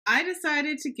I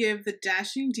decided to give the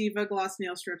Dashing Diva gloss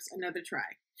nail strips another try.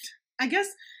 I guess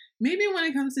maybe when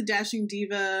it comes to Dashing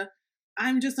Diva,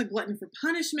 I'm just a glutton for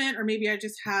punishment, or maybe I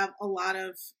just have a lot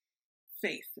of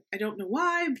faith. I don't know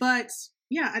why, but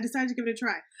yeah, I decided to give it a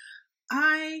try.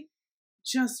 I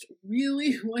just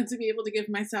really want to be able to give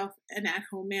myself an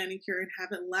at-home manicure and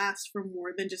have it last for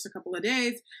more than just a couple of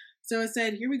days. So I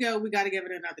said, here we go, we got to give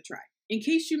it another try. In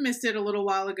case you missed it a little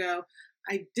while ago,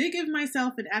 I did give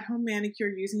myself an at-home manicure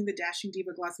using the Dashing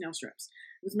Diva gloss nail strips.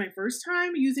 It was my first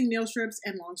time using nail strips,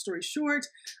 and long story short,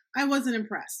 I wasn't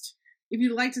impressed. If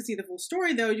you'd like to see the full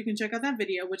story though, you can check out that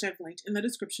video, which I've linked in the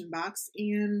description box,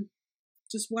 and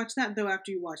just watch that though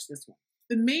after you watch this one.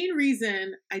 The main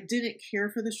reason I didn't care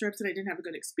for the strips and I didn't have a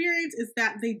good experience is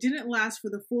that they didn't last for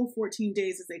the full 14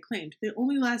 days as they claimed. They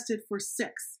only lasted for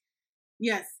 6.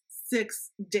 Yes,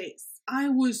 6 days. I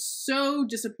was so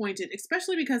disappointed,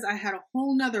 especially because I had a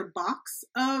whole nother box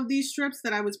of these strips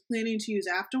that I was planning to use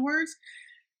afterwards,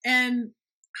 and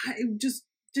I just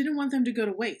didn't want them to go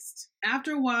to waste.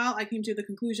 After a while, I came to the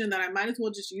conclusion that I might as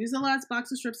well just use the last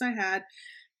box of strips I had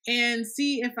and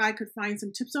see if I could find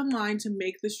some tips online to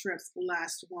make the strips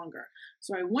last longer.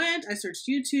 So I searched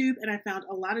YouTube, and I found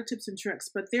a lot of tips and tricks,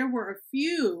 but there were a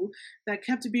few that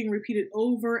kept being repeated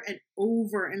over and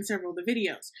over in several of the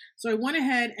videos. So I went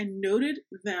ahead and noted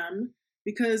them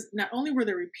because not only were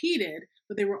they repeated,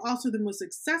 but they were also the most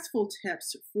successful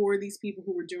tips for these people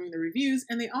who were doing the reviews,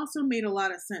 and they also made a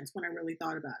lot of sense when I really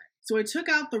thought about it. So I took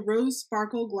out the Rose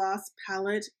Sparkle Gloss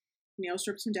Palette nail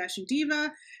strips from Dashing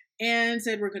Diva and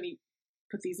said we're going to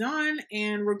put these on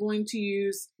and we're going to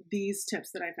use these tips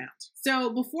that I found.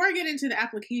 So before I get into the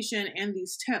application and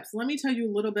these tips, let me tell you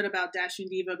a little bit about Dashing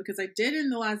Diva because I did in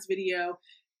the last video,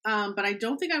 but I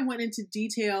don't think I went into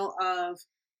detail of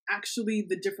actually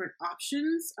the different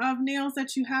options of nails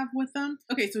that you have with them.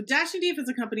 Okay, so Dashing Diva is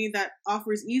a company that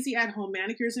offers easy at-home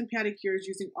manicures and pedicures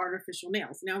using artificial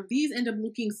nails. Now, these end up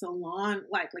looking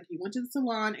salon-like you went to the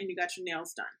salon and you got your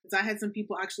nails done. Because I had some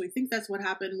people actually think that's what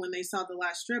happened when they saw the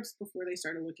last strips before they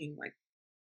started looking like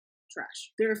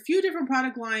trash. There are a few different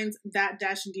product lines that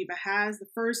Dashing Diva has. The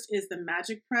first is the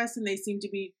Magic Press, and they seem to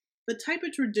be the type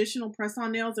of traditional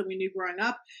press-on nails that we knew growing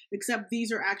up, except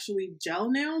these are actually gel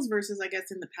nails versus I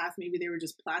guess in the past maybe they were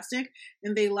just plastic,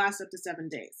 and they last up to 7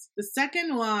 days. The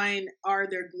second line are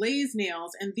their glaze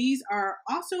nails, and these are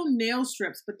also nail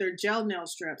strips, but they're gel nail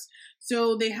strips.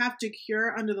 So they have to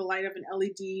cure under the light of an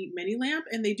LED mini lamp,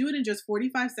 and they do it in just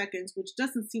 45 seconds, which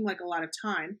doesn't seem like a lot of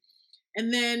time.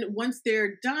 And then once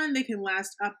they're done, they can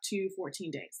last up to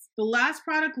 14 days. The last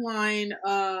product line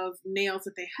of nails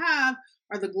that they have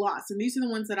are the gloss, and these are the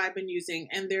ones that I've been using,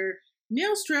 and they're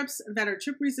nail strips that are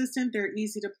chip resistant. They're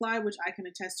easy to apply, which I can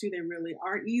attest to. They really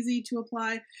are easy to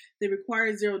apply. They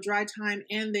require 0 dry time,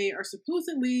 and they are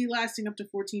supposedly lasting up to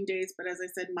 14 days, but as I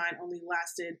said, mine only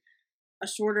lasted a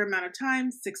shorter amount of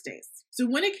time, 6 days. So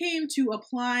when it came to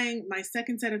applying my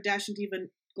second set of Dashing Diva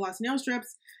gloss nail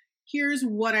strips, here's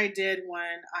what I did when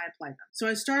I applied them. So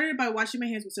I started by washing my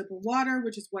hands with soap and water,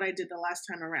 which is what I did the last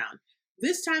time around.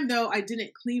 This time though, I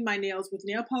didn't clean my nails with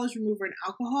nail polish remover and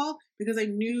alcohol because I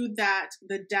knew that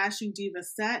the Dashing Diva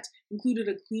set included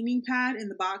a cleaning pad in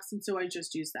the box, and so I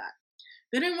just used that.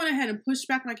 Then I went ahead and pushed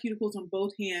back my cuticles on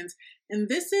both hands, and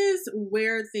this is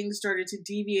where things started to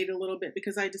deviate a little bit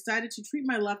because I decided to treat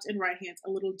my left and right hands a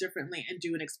little differently and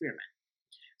do an experiment.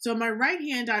 So in my right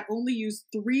hand, I only used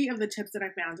 3 of the tips that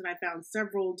I found, and I found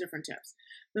several different tips.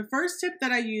 The first tip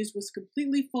that I used was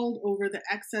completely fold over the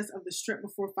excess of the strip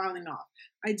before filing off.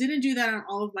 I didn't do that on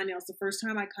all of my nails. The first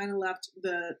time I kind of left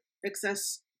the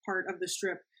excess part of the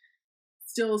strip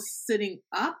still sitting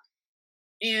up.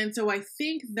 And so I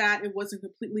think that it wasn't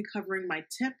completely covering my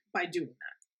tip by doing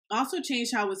that. Also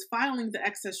changed how I was filing the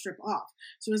excess strip off.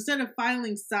 So instead of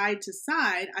filing side to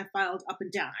side, I filed up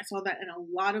and down. I saw that in a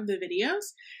lot of the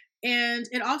videos. And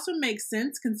it also makes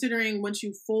sense considering once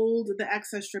you fold the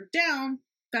excess strip down,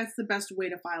 that's the best way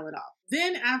to file it off.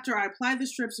 Then after I applied the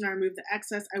strips and I removed the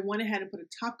excess, I went ahead and put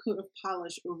a top coat of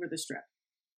polish over the strip.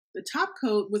 The top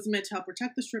coat was meant to help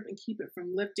protect the strip and keep it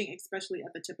from lifting, especially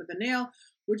at the tip of the nail,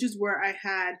 which is where I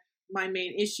had my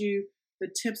main issue.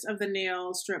 The tips of the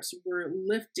nail strips were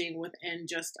lifting within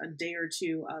just a day or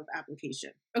 2 of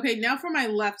application. Okay, now for my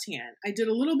left hand. I did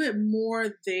a little bit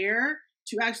more there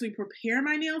to actually prepare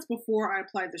my nails before I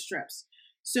applied the strips.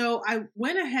 So I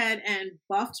went ahead and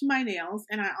buffed my nails,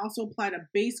 and I also applied a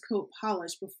base coat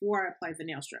polish before I applied the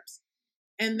nail strips.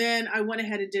 And then I went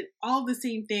ahead and did all the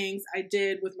same things I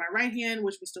did with my right hand,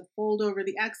 which was to fold over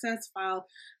the excess, file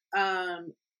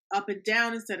up and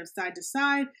down instead of side to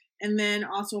side, and then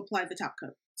also applied the top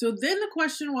coat. So then the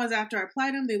question was, after I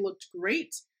applied them, they looked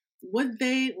great. would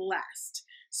they last?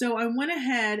 So I went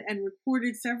ahead and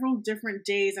recorded several different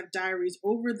days of diaries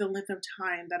over the length of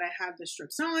time that I had the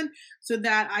strips on so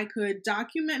that I could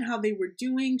document how they were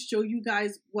doing, show you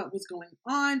guys what was going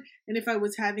on, and if I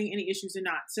was having any issues or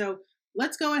not. So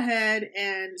let's go ahead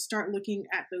and start looking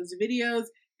at those videos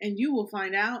and you will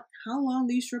find out how long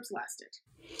these strips lasted.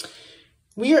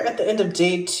 We are at the end of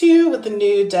day 2 with the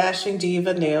new Dashing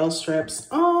Diva nail strips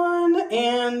on,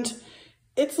 and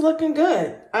it's looking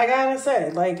good. I gotta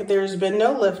say, like, there's been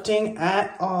no lifting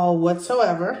at all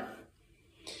whatsoever.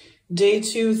 Day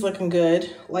 2 is looking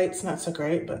good. Light's not so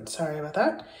great, but sorry about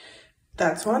that.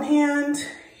 That's one hand.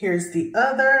 Here's the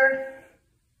other.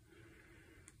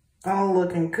 All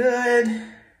looking good.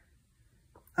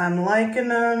 I'm liking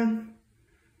them.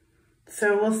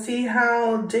 So we'll see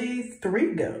how day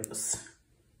 3 goes.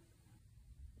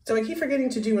 So I keep forgetting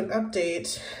to do an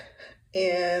update,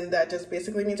 and that just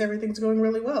basically means everything's going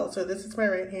really well. So this is my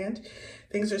right hand.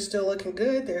 Things are still looking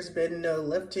good. There's been no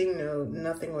lifting,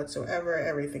 nothing whatsoever.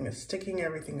 Everything is sticking.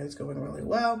 Everything is going really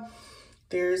well.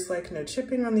 There's like no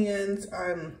chipping on the ends.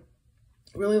 I'm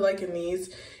really liking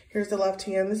these. Here's the left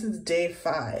hand. This is day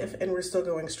 5, and we're still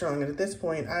going strong. And at this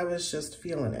point, I was just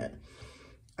feeling it.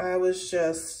 I was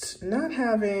just not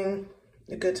having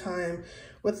a good time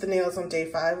with the nails on day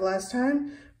 5 last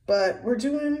time, but we're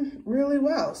doing really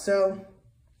well. So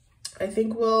I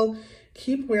think we'll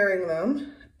keep wearing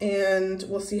them and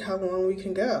we'll see how long we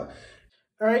can go.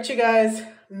 All right, you guys,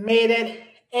 made it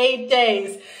 8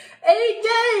 days.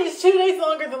 8 days, 2 days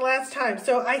longer than last time.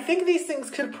 So I think these things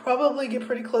could probably get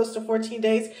pretty close to 14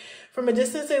 days. From a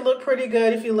distance, they look pretty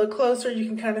good. If you look closer, you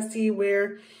can kind of see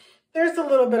where there's a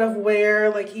little bit of wear,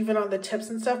 like even on the tips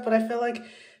and stuff, but I feel like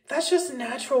that's just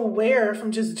natural wear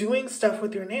from just doing stuff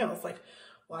with your nails, like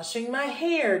washing my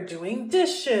hair, doing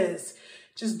dishes,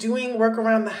 just doing work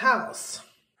around the house.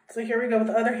 So here we go with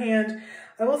the other hand.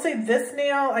 I will say this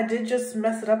nail, I did just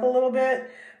mess it up a little bit.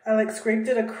 I like scraped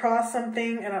it across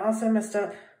something, and I also messed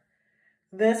up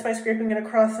this by scraping it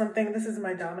across something. This is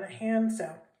my dominant hand, so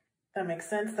that makes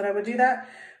sense that I would do that.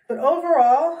 But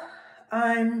overall,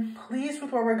 I'm pleased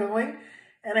with where we're going,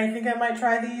 and I think I might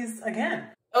try these again.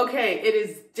 Okay, it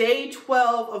is day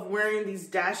 12 of wearing these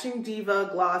Dashing Diva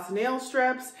gloss nail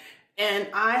strips, and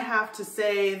I have to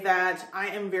say that I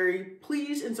am very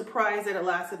pleased and surprised that it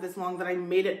lasted this long, that I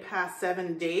made it past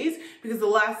 7 days, because the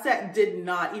last set did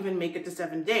not even make it to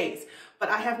 7 days. But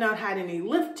I have not had any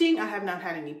lifting, I have not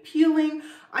had any peeling,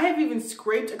 I have even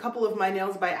scraped a couple of my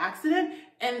nails by accident,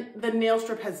 and the nail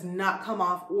strip has not come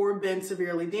off or been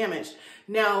severely damaged.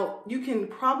 Now, you can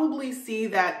probably see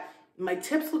that my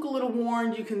tips look a little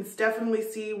worn. You can definitely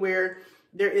see where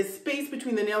there is space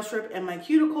between the nail strip and my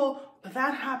cuticle, but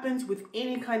that happens with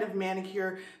any kind of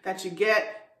manicure that you get.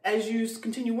 As you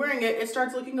continue wearing it, it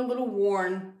starts looking a little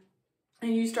worn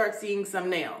and you start seeing some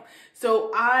nail.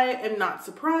 So I am not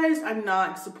surprised. I'm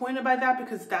not disappointed by that,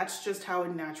 because that's just how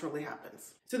it naturally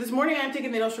happens. So this morning I'm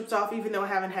taking the nail strips off, even though I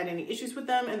haven't had any issues with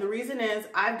them. And the reason is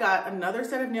I've got another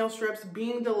set of nail strips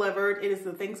being delivered. It is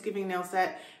the Thanksgiving nail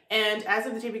set. And as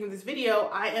of the taping of this video,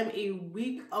 I am a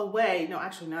week away. No,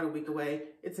 actually not a week away.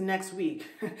 It's next week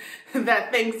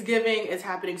that Thanksgiving is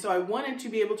happening. So I wanted to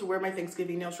be able to wear my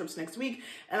Thanksgiving nail strips next week.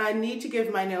 And I need to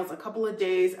give my nails a couple of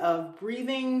days of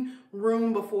breathing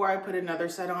room before I put another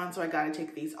set on. So I got to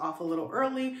take these off a little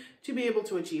early to be able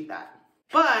to achieve that.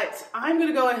 But I'm going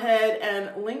to go ahead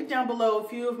and link down below a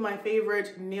few of my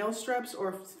favorite nail strips, or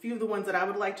a few of the ones that I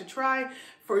would like to try,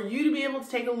 for you to be able to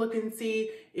take a look and see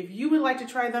if you would like to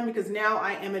try them, because now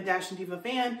I am a Dashing Diva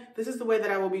fan. This is the way that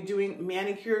I will be doing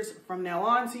manicures from now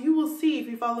on. So you will see, if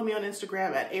you follow me on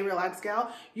Instagram at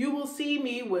 @RelaxGal, you will see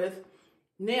me with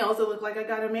nails that look like I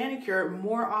got a manicure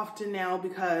more often now,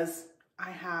 because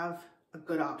I have a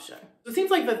good option. So it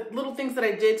seems like the little things that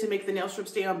I did to make the nail strip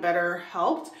stay on better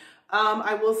helped.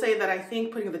 I will say that I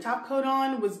think putting the top coat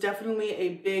on was definitely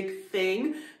a big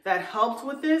thing that helped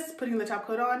with this. Putting the top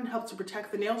coat on helps to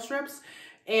protect the nail strips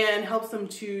and helps them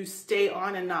to stay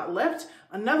on and not lift.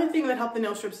 Another thing that helped the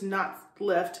nail strips not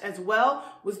lift as well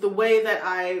was the way that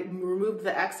I removed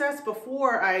the excess.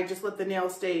 Before, I just let the nail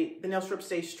strip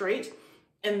stay straight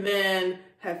and then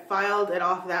had filed it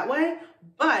off that way.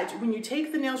 But when you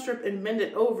take the nail strip and bend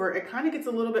it over, it kind of gets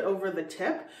a little bit over the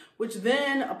tip, which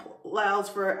then allows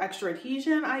for extra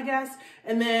adhesion, I guess.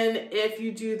 And then if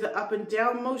you do the up and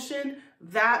down motion,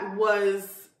 that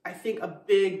was, I think, a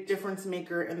big difference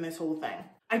maker in this whole thing.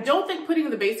 I don't think putting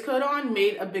the base coat on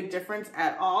made a big difference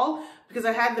at all, because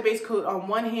I had the base coat on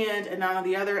one hand and not on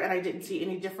the other, and I didn't see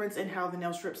any difference in how the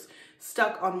nail strips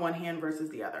stuck on one hand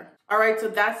versus the other. All right, so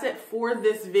that's it for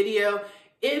this video.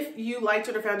 If you liked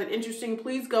it or found it interesting,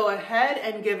 please go ahead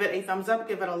and give it a thumbs up,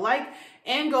 give it a like,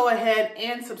 and go ahead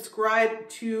and subscribe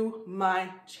to my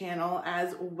channel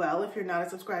as well if you're not a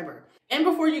subscriber. And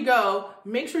before you go,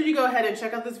 make sure you go ahead and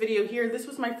check out this video here. This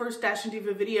was my first Dashing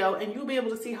Diva video, and you'll be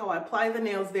able to see how I apply the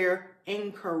nails there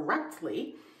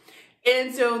incorrectly.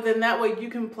 And so then that way you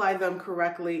can apply them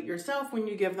correctly yourself when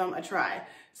you give them a try.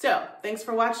 So thanks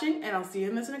for watching, and I'll see you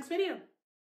in this next video.